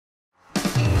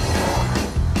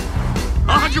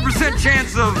100%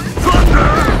 chance of thunder.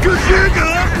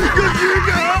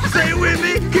 Ka-chicka, say it with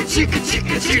me.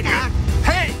 Ka-chicka.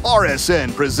 Hey!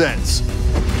 RSN presents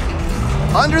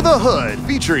Under the Hood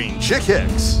featuring Chick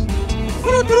Hicks.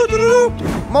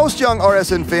 Most young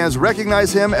RSN fans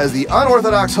recognize him as the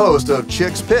unorthodox host of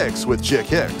Chick's Picks with Chick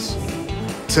Hicks.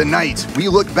 Tonight, we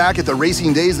look back at the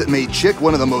racing days that made Chick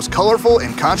one of the most colorful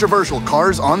and controversial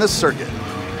cars on the circuit.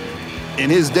 In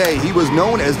his day, he was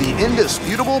known as the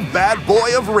indisputable bad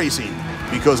boy of racing,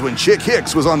 because when Chick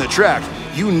Hicks was on the track,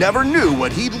 you never knew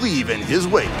what he'd leave in his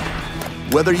wake.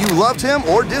 Whether you loved him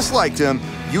or disliked him,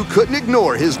 you couldn't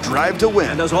ignore his drive to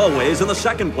win. And as always, in the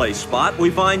second place spot, we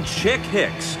find Chick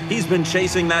Hicks. He's been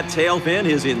chasing that tail fin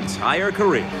his entire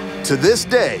career. To this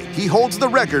day, he holds the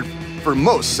record for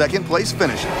most second-place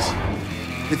finishes.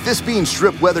 With this being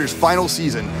Strip Weather's final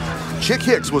season, Chick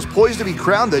Hicks was poised to be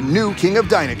crowned the new king of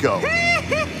Dynaco.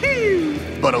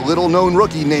 But a little-known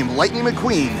rookie named Lightning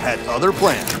McQueen had other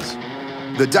plans.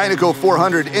 The Dynaco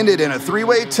 400 ended in a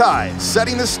three-way tie,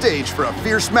 setting the stage for a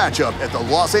fierce matchup at the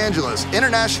Los Angeles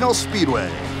International Speedway.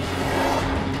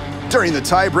 During the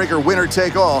tiebreaker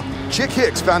winner-take-all, Chick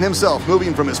Hicks found himself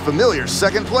moving from his familiar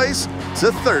second place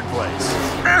to third place.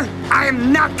 I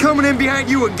am not coming in behind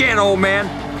you again, old man.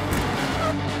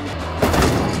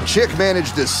 Chick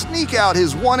managed to sneak out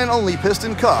his one and only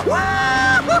Piston Cup.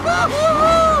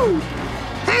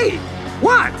 Hey,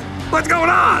 what? What's going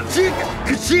on?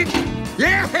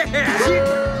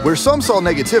 Yeah! Where some saw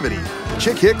negativity,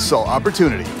 Chick Hicks saw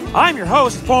opportunity. I'm your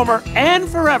host, former and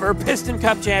forever Piston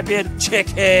Cup champion, Chick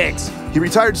Hicks. He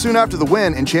retired soon after the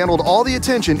win and channeled all the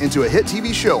attention into a hit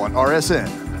TV show on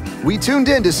RSN. We tuned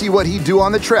in to see what he'd do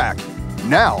on the track.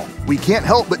 Now, we can't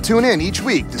help but tune in each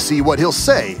week to see what he'll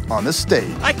say on the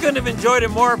stage. I couldn't have enjoyed it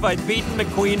more if I'd beaten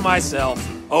McQueen myself.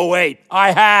 Oh wait,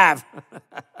 I have.